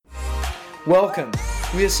Welcome.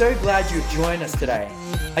 We are so glad you've joined us today.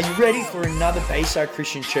 Are you ready for another Bayside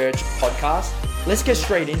Christian Church podcast? Let's get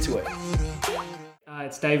straight into it.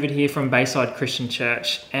 It's David here from Bayside Christian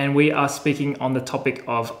Church, and we are speaking on the topic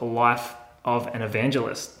of life of an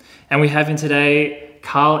evangelist. And we have in today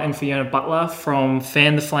Carl and Fiona Butler from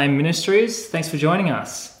Fan the Flame Ministries. Thanks for joining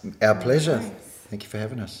us. Our pleasure. Thank you for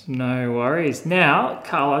having us. No worries. Now,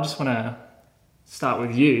 Carl, I just want to start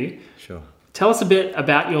with you. Sure. Tell us a bit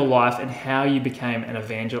about your life and how you became an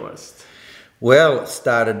evangelist. Well, it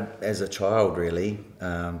started as a child, really.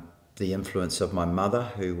 The influence of my mother,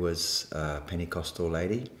 who was a Pentecostal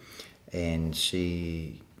lady, and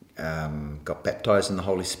she got baptized in the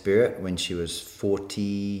Holy Spirit when she was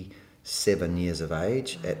 47 years of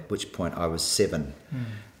age, at which point I was 7.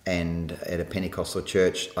 And at a Pentecostal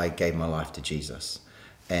church, I gave my life to Jesus.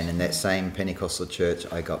 And in that same Pentecostal church,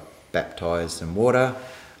 I got baptized in water.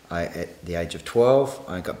 At the age of 12,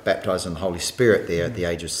 I got baptized in the Holy Spirit there at the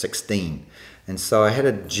age of 16. And so I had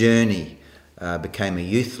a journey, became a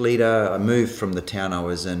youth leader. I moved from the town I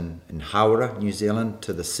was in Hawera, New Zealand,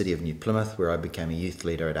 to the city of New Plymouth, where I became a youth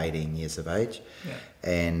leader at 18 years of age. Yeah.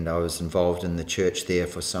 And I was involved in the church there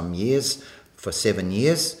for some years, for 7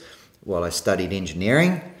 years, while I studied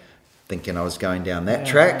engineering, thinking I was going down that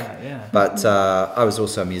track. Yeah. But I was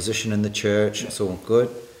also a musician in the church. It's all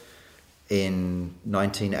good. In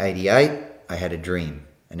 1988, I had a dream.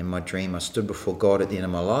 And in my dream, I stood before God at the end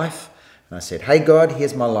of my life. And I said, "Hey, God,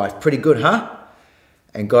 here's my life. Pretty good, huh?"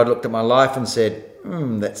 And God looked at my life and said,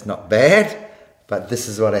 "That's not bad, but this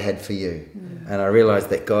is what I had for you." Yeah. And I realized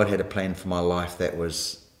that God had a plan for my life that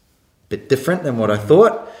was a bit different than what I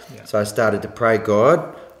thought. Yeah. So I started to pray,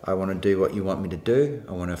 "God, I want to do what you want me to do.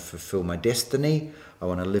 I want to fulfill my destiny. I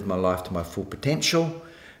want to live my life to my full potential."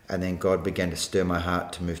 And then God began to stir my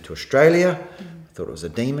heart to move to Australia. I thought it was a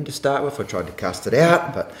demon to start with. I tried to cast it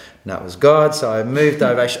out, but no, it was God. So I moved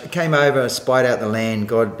over, I came over, spied out the land.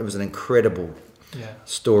 God, it was an incredible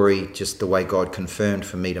story, just the way God confirmed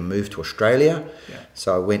for me to move to Australia. Yeah.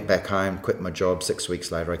 So I went back home, quit my job. 6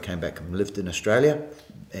 weeks later, I came back and lived in Australia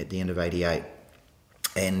at the end of 88.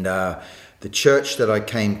 And the church that I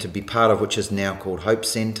came to be part of, which is now called Hope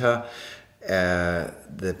Centre,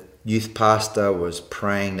 the youth pastor was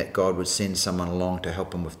praying that God would send someone along to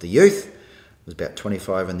help him with the youth. There was about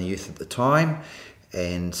 25 in the youth at the time.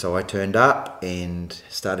 And so I turned up and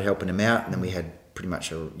started helping him out. And then we had pretty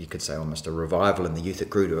much, you could say almost a revival in the youth.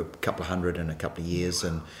 It grew to a couple of hundred in a couple of years.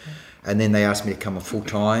 And then they asked me to come full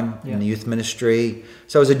time in the youth ministry.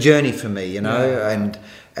 So it was a journey for me, you know. Yeah.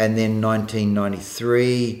 And then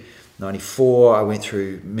 1993... 94, I went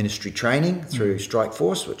through ministry training through Strike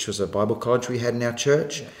Force, which was a Bible college we had in our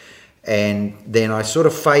church. Yeah. And then I sort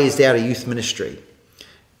of phased out of youth ministry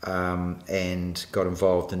and got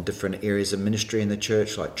involved in different areas of ministry in the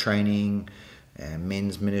church, like training,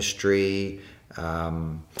 men's ministry,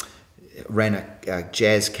 ran a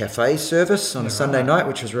jazz cafe service on a Sunday night,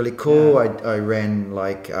 which was really cool. Yeah. I ran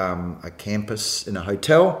like a campus in a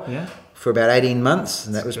hotel for about 18 months,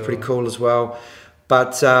 and that was pretty cool as well.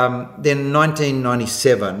 But then in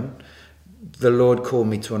 1997, the Lord called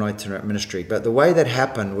me to an itinerant ministry. But the way that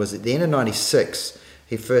happened was at the end of 96,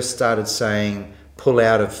 he first started saying, pull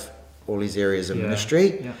out of all these areas of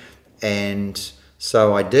ministry. Yeah. And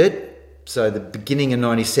so I did. So the beginning of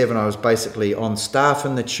 97, I was basically on staff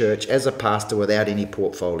in the church as a pastor without any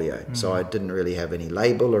portfolio. So I didn't really have any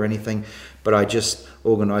label or anything, but I just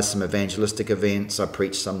organised some evangelistic events. I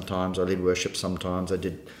preached sometimes, I led worship sometimes, I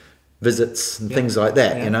did visits and things like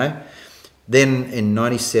that, you know. Then in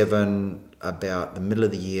 97, about the middle of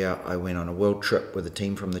the year, I went on a world trip with a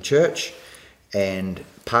team from the church, and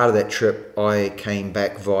part of that trip I came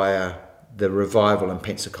back via the revival in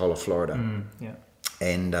Pensacola, Florida.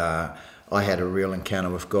 And I had a real encounter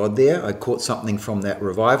with God there. I caught something from that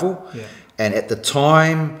revival, and at the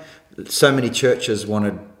time so many churches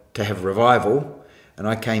wanted to have revival, and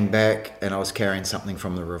I came back and I was carrying something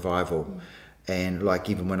from the revival. And like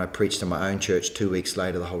even when I preached in my own church 2 weeks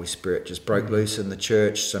later, the Holy Spirit just broke loose in the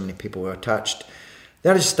church. So many people were touched.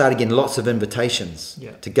 Then I just started getting lots of invitations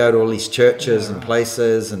to go to all these churches and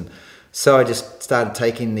places. And so I just started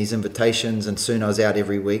taking these invitations, and soon I was out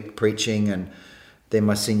every week preaching. And then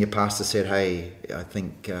my senior pastor said, "Hey, I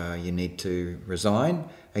think you need to resign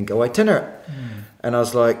and go itinerant." And I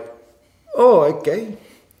was like, "Oh, okay."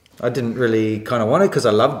 I didn't really kind of want it because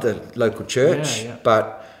I loved the local church,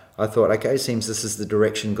 but I thought, okay, it seems this is the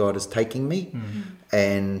direction God is taking me.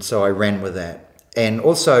 And so I ran with that. And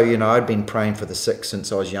also, you know, I'd been praying for the sick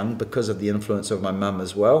since I was young because of the influence of my mum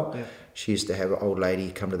as well. She used to have an old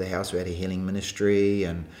lady come to the house who had a healing ministry,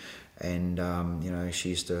 and And, she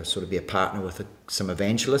used to sort of be a partner with some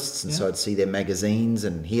evangelists. And Yeah. so I'd see their magazines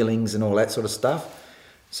and healings and all that sort of stuff.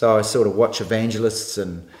 So I sort of watch evangelists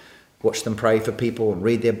and watch them pray for people and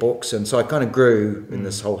read their books. And so I kind of grew in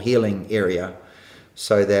this whole healing area,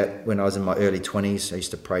 so that when I was in my early 20s, I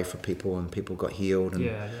used to pray for people and people got healed, and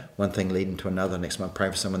one thing leading to another. Next month,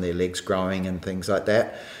 praying for someone, their legs growing and things like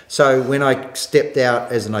that. So when I stepped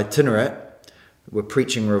out as an itinerant, we're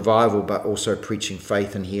preaching revival, but also preaching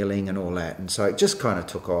faith and healing and all that. And so it just kind of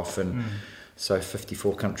took off. And so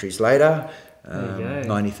 54 countries later,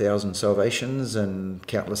 90,000 salvations and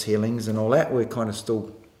countless healings and all that, we're kind of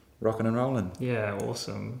still rocking and rolling. Yeah,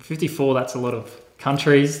 awesome. 54, that's a lot of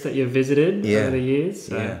countries that you've visited over the years.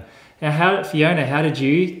 So. Now, Fiona, how did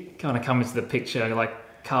you kind of come into the picture? Like,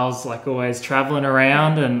 Carl's like always traveling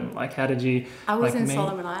around, and like, how did you? I was in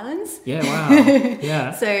Solomon Islands. Yeah, wow.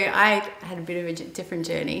 Yeah. So I had a bit of a different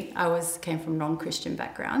journey. I came from non-Christian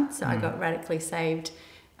background, so I got radically saved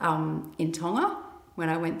in Tonga when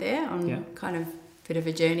I went there on kind of bit of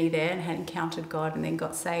a journey there, and had encountered God, and then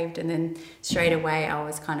got saved, and then straight away I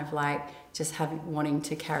was kind of like just wanting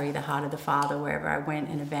to carry the heart of the Father wherever I went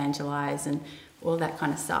and evangelize and all that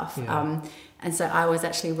kind of stuff. And so I was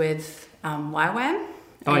actually with YWAM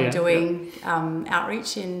doing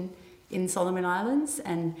outreach in Solomon Islands,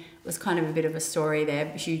 and it was kind of a bit of a story there,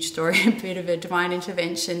 a huge story, a bit of a divine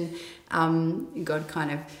intervention. God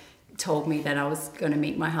kind of told me that I was going to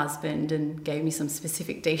meet my husband and gave me some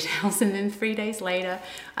specific details, and then 3 days later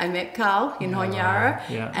I met Carl in Honiara,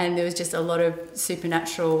 and there was just a lot of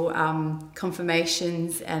supernatural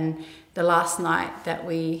confirmations. And the last night that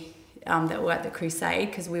we were at the crusade,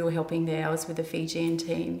 because we were helping there, I was with the Fijian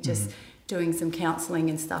team just doing some counselling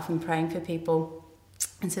and stuff and praying for people.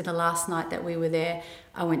 And so the last night that we were there,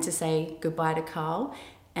 I went to say goodbye to Carl,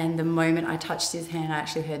 and the moment I touched his hand, I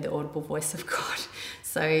actually heard the audible voice of God.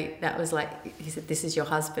 So that was like, he said, "This is your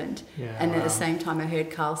husband." And at the same time, I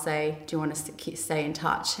heard Carl say, "Do you want us to stay in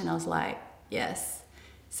touch?" And I was like, "Yes."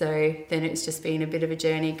 So then it's just been a bit of a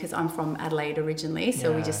journey, because I'm from Adelaide originally,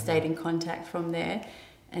 so we just stayed in contact from there.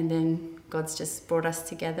 And then God's just brought us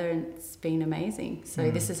together, and it's been amazing.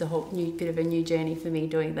 So this is a whole bit of a new journey for me,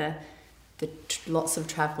 doing the lots of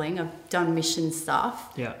travelling. I've done mission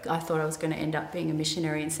stuff. I thought I was going to end up being a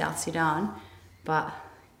missionary in South Sudan, but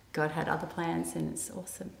God had other plans, and it's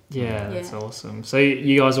awesome. That's awesome. So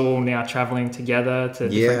you guys are all now travelling together to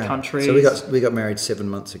different countries? So we got married 7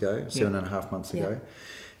 months ago, 7.5 months ago.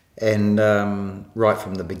 And right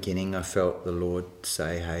from the beginning, I felt the Lord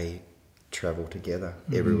say, "Hey, travel together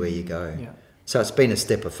everywhere you go." So it's been a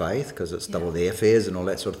step of faith, because it's double the airfares and all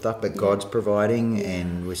that sort of stuff, but God's providing,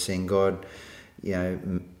 and we're seeing God,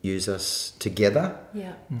 use us together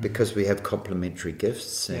because we have complementary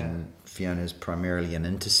gifts. And Fiona's primarily an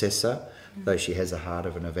intercessor, though she has a heart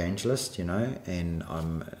of an evangelist, and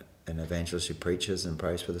I'm an evangelist who preaches and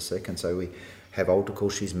prays for the sick. And so we have altar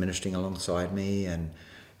calls. She's ministering alongside me and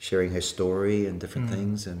sharing her story and different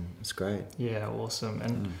things, and it's great. Yeah, awesome.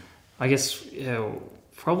 And I guess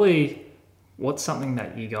probably what's something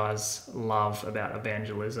that you guys love about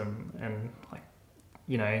evangelism, and like,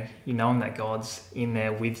 knowing that God's in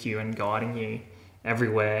there with you and guiding you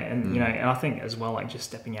everywhere, and and I think as well, like, just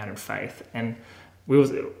stepping out in faith. And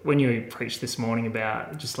when you preached this morning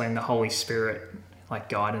about just letting the Holy Spirit like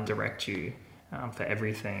guide and direct you for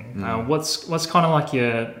everything, what's kind of like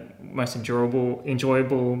your most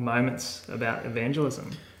enjoyable moments about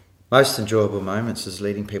evangelism? Most enjoyable moments is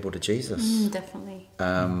leading people to Jesus. Definitely.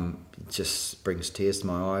 It just brings tears to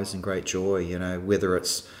my eyes and great joy, whether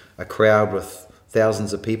it's a crowd with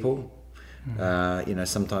thousands of people.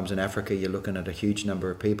 Sometimes in Africa you're looking at a huge number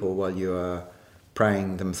of people while you are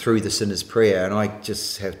praying them through the sinner's prayer, and I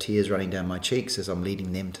just have tears running down my cheeks as I'm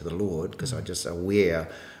leading them to the Lord, because I'm just aware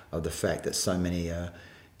of the fact that so many are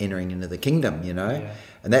entering into the kingdom,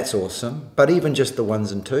 and that's awesome. But even just the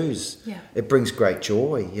ones and twos, it brings great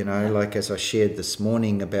joy, like as I shared this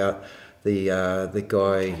morning about the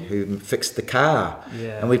guy who fixed the car,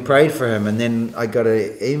 and we prayed for him, and then I got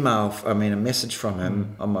a message from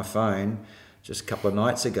him on my phone just a couple of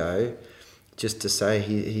nights ago, just to say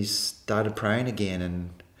he's started praying again and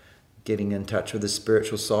getting in touch with the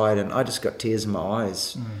spiritual side, and I just got tears in my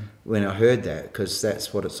eyes when I heard that, because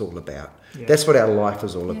that's what it's all about. That's what our life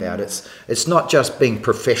is all about. It's not just being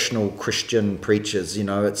professional Christian preachers,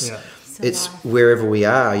 it's wherever we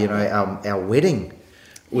are. Our wedding,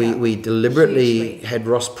 we deliberately had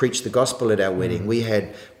Ross preach the gospel at our wedding. We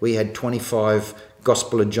had 25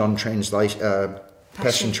 Gospel of John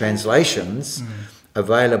Passion translations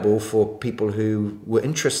available for people who were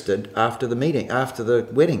interested after the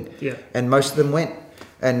wedding, and most of them went.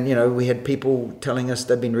 And, we had people telling us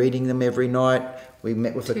they've been reading them every night. We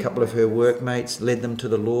met with a couple of her workmates, led them to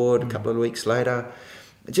the Lord a couple of weeks later.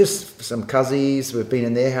 Just some cousins, we've been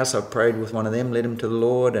in their house. I've prayed with one of them, led him to the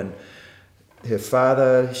Lord. And her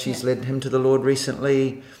father, she's led him to the Lord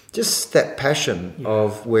recently. Just that passion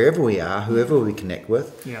of wherever we are, whoever we connect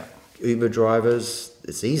with. Yeah. Uber drivers,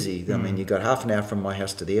 it's easy. I mean, you got half an hour from my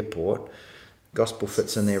house to the airport. Gospel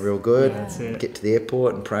fits in there real good. That's it. Get to the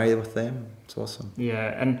airport and pray with them. It's awesome.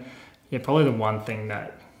 Yeah, and probably the one thing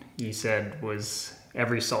that you said was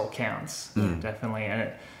every soul counts, definitely.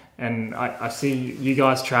 And I see you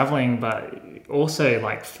guys traveling, but also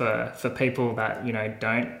like for people that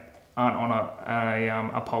aren't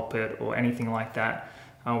on a pulpit or anything like that.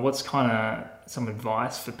 What's kind of some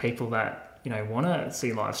advice for people that want to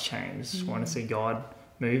see lives change, want to see God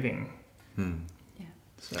moving? Yeah.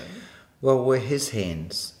 So. Well, we're His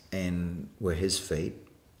hands and we're His feet,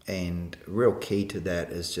 and real key to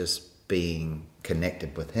that is just being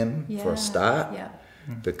connected with Him for a start,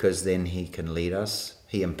 because then He can lead us.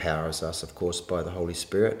 He empowers us, of course, by the Holy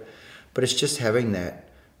Spirit, but it's just having that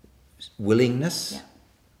willingness,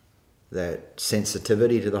 that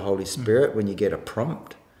sensitivity to the Holy Spirit. When you get a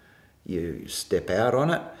prompt, you step out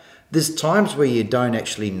on it. There's times where you don't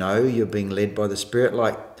actually know you're being led by the Spirit,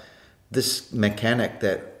 like this mechanic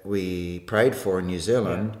that we prayed for in New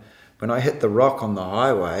Zealand. When I hit the rock on the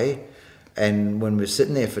highway, and when we were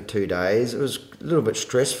sitting there for 2 days, it was a little bit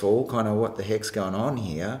stressful, kind of what the heck's going on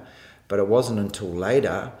here. But it wasn't until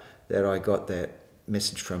later that I got that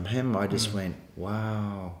message from Him. I just went,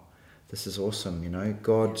 wow, this is awesome.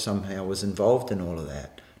 God somehow was involved in all of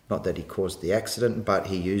that. Not that He caused the accident, but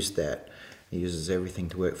He used that. He uses everything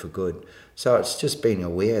to work for good. So it's just being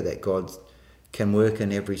aware that God can work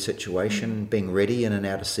in every situation, being ready in and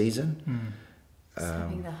out of season.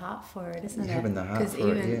 Having the heart for it, isn't it? Having the heart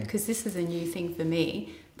for it, because this is a new thing for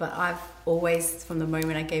me, but I've always, from the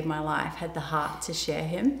moment I gave my life, had the heart to share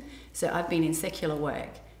Him. So I've been in secular work.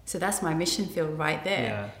 So that's my mission field right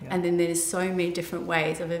there. Yeah. And then there's so many different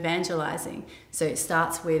ways of evangelizing. So it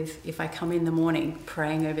starts with, if I come in the morning,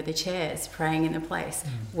 praying over the chairs, praying in the place,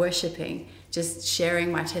 worshipping, just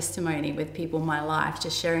sharing my testimony with people in my life,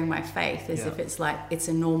 just sharing my faith as if it's like it's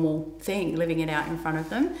a normal thing, living it out in front of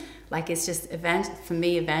them. Like it's just, for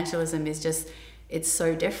me, evangelism is just, it's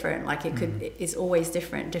so different. Like it's always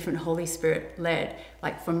different Holy Spirit led,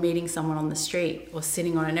 like from meeting someone on the street or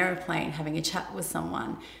sitting on an aeroplane, having a chat with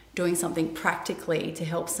someone, doing something practically to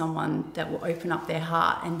help someone that will open up their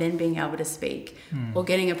heart, and then being able to speak, or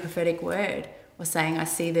getting a prophetic word, or saying, I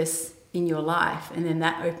see this in your life, and then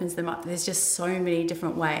that opens them up. There's just so many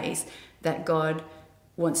different ways that God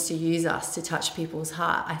wants to use us to touch people's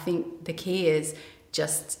heart. I think the key is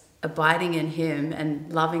just abiding in Him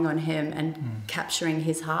and loving on Him and capturing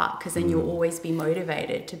His heart, because then you'll always be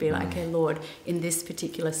motivated to be like, okay, Lord, in this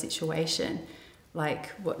particular situation, like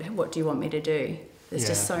what do you want me to do? There's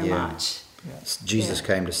just so much. Jesus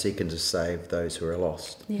came to seek and to save those who are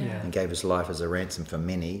lost, and gave His life as a ransom for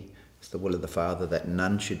many. It's the will of the Father that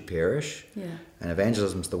none should perish. And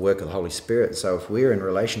evangelism is the work of the Holy Spirit. So if we're in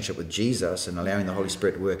relationship with Jesus and allowing the Holy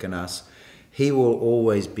Spirit to work in us, He will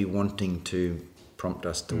always be wanting to prompt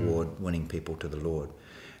us toward winning people to the Lord.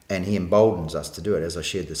 And He emboldens us to do it. As I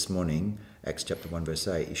shared this morning, Acts chapter 1 verse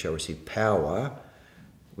 8, you shall receive power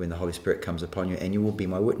when the Holy Spirit comes upon you, and you will be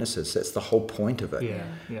my witnesses. That's the whole point of it.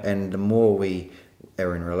 And the more we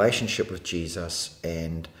are in relationship with Jesus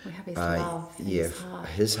and we have His love,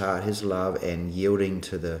 His heart, His love, and yielding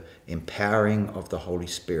to the empowering of the Holy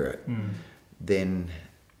Spirit, then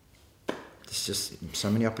there's just so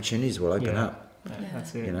many opportunities will open up.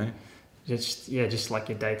 That's it. Just like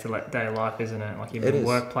your day-to-day life, isn't it? Like even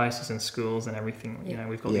workplaces and schools and everything.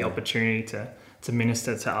 We've got the opportunity to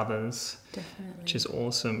minister to others. Definitely. Which is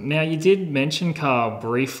awesome. Now, you did mention, Carl,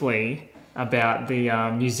 briefly about the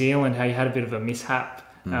New Zealand, how you had a bit of a mishap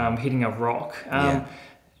hitting a rock.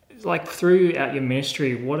 Like throughout your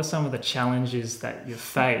ministry, what are some of the challenges that you've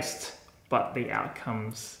faced, but the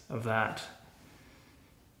outcomes of that?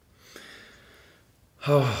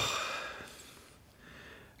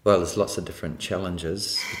 Well, there's lots of different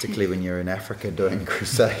challenges, particularly when you're in Africa doing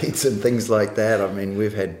crusades and things like that. I mean,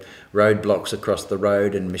 we've had roadblocks across the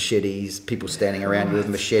road and machetes, people standing around with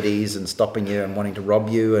machetes and stopping you and wanting to rob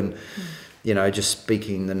you, and just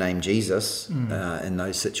speaking the name Jesus in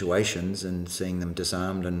those situations and seeing them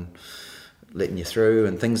disarmed and letting you through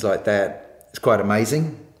and things like that. It's quite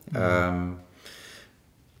amazing.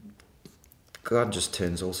 God just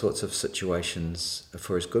turns all sorts of situations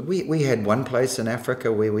for His good. We had one place in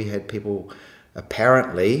Africa where we had people,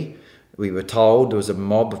 apparently, we were told there was a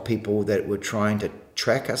mob of people that were trying to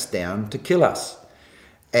track us down to kill us.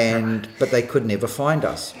 but they could never find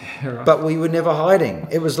us. Right. But we were never hiding.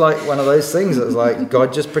 It was like one of those things. It was like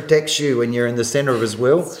God just protects you when you're in the center of His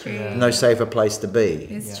will. It's true. Yeah. No safer place to be.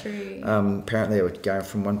 It's true. Apparently, they were going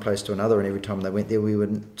from one place to another, and every time they went there, we were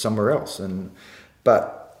somewhere else.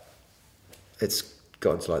 But it's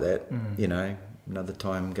God's like that, you know. Another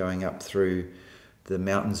time going up through the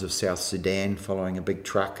mountains of South Sudan, following a big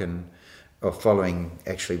truck,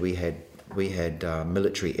 we had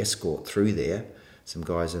military escort through there. Some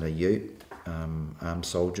guys in a ute, armed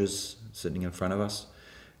soldiers sitting in front of us.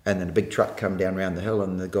 And then a big truck come down around the hill,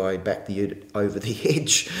 and the guy backed the ute over the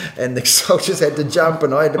edge, and the soldiers had to jump,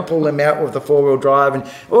 and I had to pull them out with the 4-wheel drive, and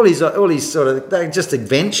all these sort of, they're just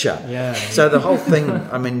adventure. Yeah. So the whole thing,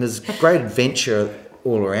 I mean, there's great adventure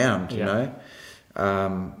all around, you know.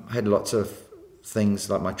 I had lots of things,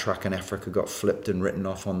 like my truck in Africa got flipped and written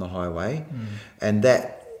off on the highway, and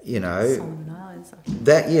that, you know, Solomon Islands.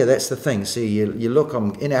 that's the thing. See, you look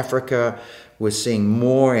in Africa, we're seeing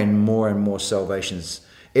more and more and more salvations.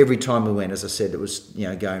 Every time we went, as I said, it was, you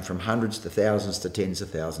know, going from hundreds to thousands to tens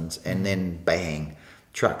of thousands, and then bang,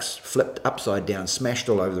 trucks flipped upside down, smashed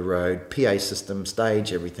all over the road, PA system,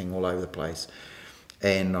 stage, everything all over the place.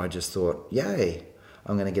 And I just thought, yay,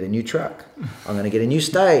 I'm going to get a new truck. I'm going to get a new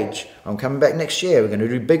stage. I'm coming back next year. We're going to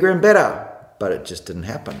do bigger and better. But it just didn't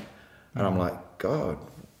happen. And I'm like, God,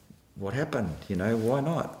 what happened? You know, why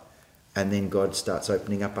not? And then God starts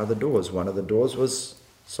opening up other doors. One of the doors was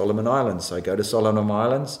Solomon Islands. So I go to Solomon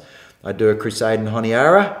Islands. I do a crusade in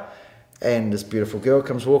Honiara. And this beautiful girl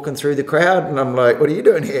comes walking through the crowd. And I'm like, what are you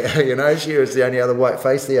doing here? You know, she was the only other white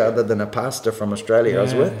face there other than a pastor from Australia I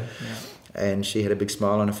was with. Yeah. And she had a big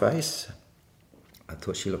smile on her face. I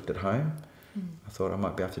thought she looked at home. I thought I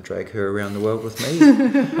might be able to drag her around the world with me.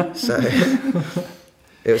 So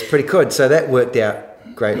it was pretty good. So that worked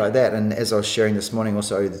out great like that. And as I was sharing this morning,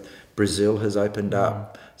 also Brazil has opened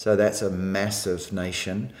up. So that's a massive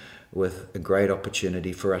nation with a great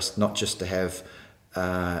opportunity for us not just to have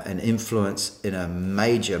an influence in a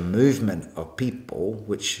major movement of people,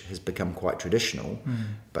 which has become quite traditional,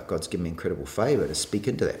 but God's given me incredible favour to speak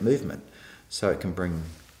into that movement. So it can bring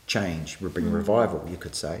change, bring revival, you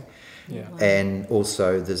could say. Yeah. And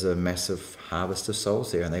also there's a massive harvest of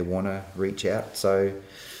souls there, and they want to reach out. So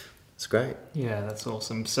it's great. Yeah, that's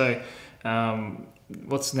awesome. So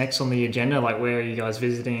what's next on the agenda? Like, where are you guys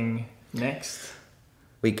visiting next?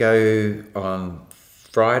 We go on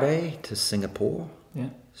Friday to Singapore. Yeah.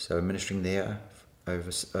 So we're ministering there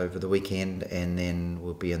over the weekend, and then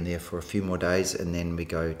we'll be in there for a few more days, and then we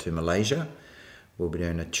go to Malaysia. We'll be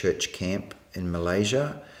doing a church camp in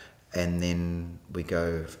Malaysia, and then we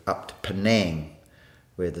go up to Penang,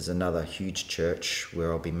 where there's another huge church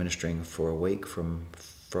where I'll be ministering for a week from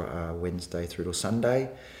Wednesday through to Sunday.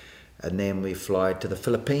 And then we fly to the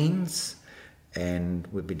Philippines, and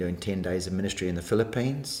we'll be doing 10 days of ministry in the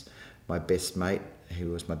Philippines. My best mate,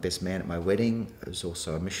 who was my best man at my wedding, is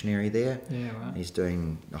also a missionary there. Yeah, right. He's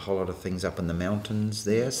doing a whole lot of things up in the mountains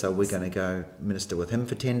there, so we're going to go minister with him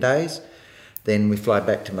for 10 days. Then we fly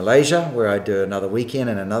back to Malaysia, where I do another weekend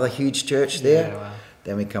in another huge church there. Yeah, wow.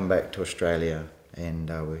 Then we come back to Australia,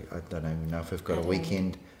 and I don't even know if we've got a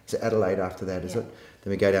weekend. Is it Adelaide after that, is it?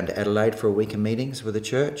 Then we go down to Adelaide for a week of meetings with the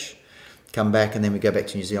church, come back, and then we go back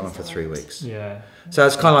to New Zealand for 3 weeks. Yeah. So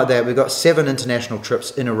it's kind of like that. We've got 7 international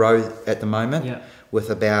trips in a row at the moment,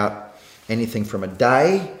 with about anything from a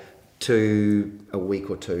day to a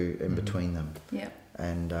week or two in between them. Yeah.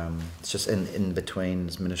 And it's just in between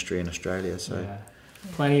ministry in Australia. So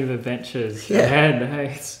plenty of adventures ahead.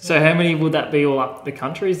 Hey. So how many would that be all up the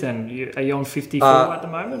countries then? Are you on 54 at the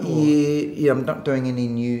moment? Or? Yeah, I'm not doing any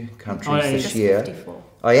new countries this year. 54.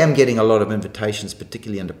 I am getting a lot of invitations,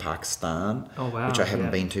 particularly into Pakistan, which I haven't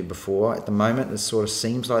Yeah. been to before. At the moment, it sort of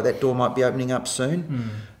seems like that door might be opening up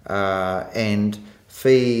soon. And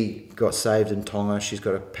Fee got saved in Tonga. She's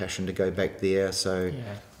got a passion to go back there. So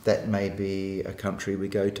that may be a country we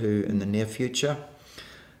go to in the near future.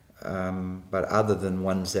 But other than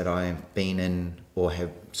ones that I have been in or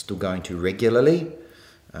have still going to regularly,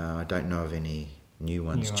 I don't know of any new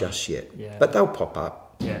ones just yet. Yeah. But they'll pop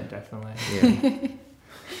up. Yeah, definitely. Yeah.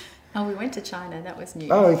 Oh, we went to China. That was new.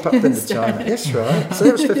 Oh, we popped into China. That's right. So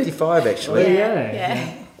that was 55 actually.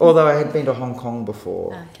 Yeah. Although I had been to Hong Kong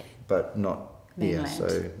before, Okay. but not Mainland.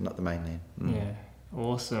 so not the mainland. Yeah,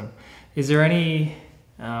 awesome. Is there any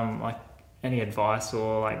any advice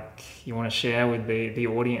or like you want to share with the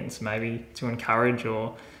audience, maybe to encourage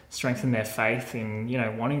or strengthen their faith in, you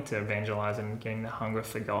know, wanting to evangelize and getting the hunger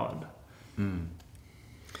for God?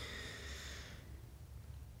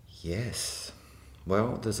 Yes.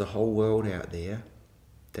 Well, there's a whole world out there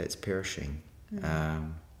that's perishing.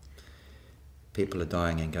 people are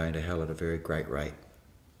dying and going to hell at a very great rate.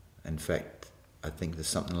 In fact, I think there's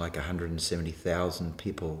something like 170,000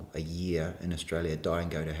 people a year in Australia die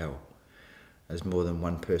and go to hell. There's more than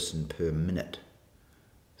one person per minute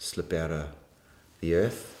slip out of the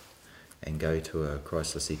earth and go to a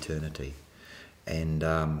Christless eternity. And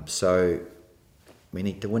so we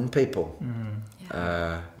need to win people.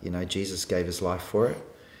 Jesus gave his life for it,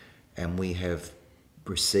 and we have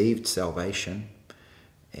received salvation.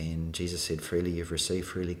 And Jesus said, freely you've received,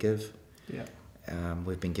 freely give. Yeah.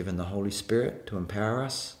 We've been given the Holy Spirit to empower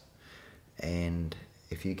us. And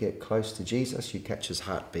if you get close to Jesus, you catch his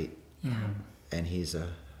heartbeat. Yeah. And he's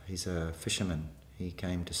a fisherman. He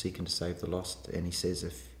came to seek and to save the lost. And he says,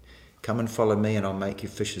 come and follow me and I'll make you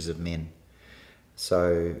fishers of men.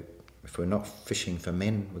 So if we're not fishing for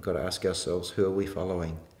men, we've got to ask ourselves, who are we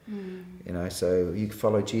following? So you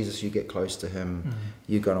follow Jesus, you get close to him,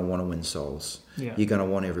 you're going to want to win souls. Yeah. You're going to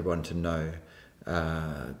want everyone to know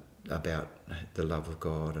about the love of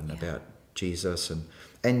God and about Jesus.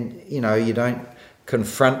 And you don't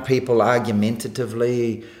confront people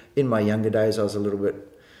argumentatively. In my younger days, I was a little bit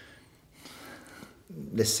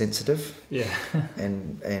less sensitive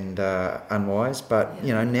and unwise. But,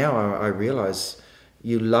 now I realise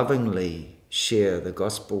you lovingly share the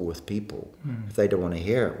gospel with people. If they don't want to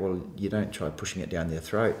hear it, well, you don't try pushing it down their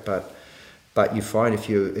throat. But you find if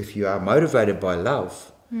you are motivated by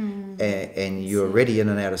love and you're already in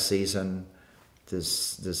and out of season,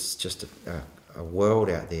 there's just a world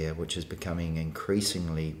out there which is becoming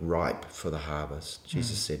increasingly ripe for the harvest.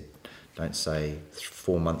 Jesus said, don't say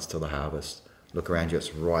 4 months till the harvest. Look around you,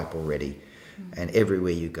 it's ripe already. And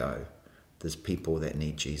everywhere you go, there's people that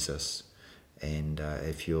need Jesus. And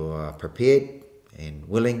if you're prepared and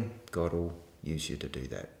willing, God will use you to do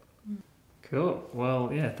that. Cool. Well,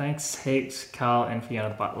 thanks heaps, Carl and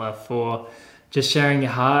Fiona Butler, for just sharing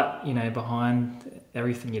your heart, behind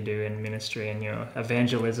everything you do in ministry and your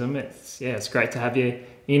evangelism. It's great to have you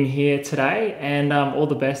in here today, and all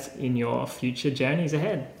the best in your future journeys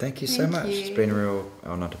ahead. Thank you so much. It's been a real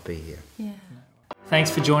honour to be here. Yeah. Thanks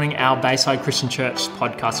for joining our Bayside Christian Church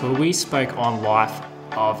podcast, where we spoke on life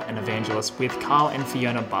of an evangelist with Carl and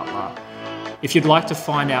Fiona Butler. If you'd like to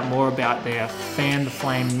find out more about their Fan the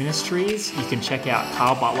Flame ministries, you can check out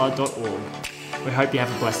carlbutler.org. We hope you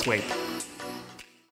have a blessed week.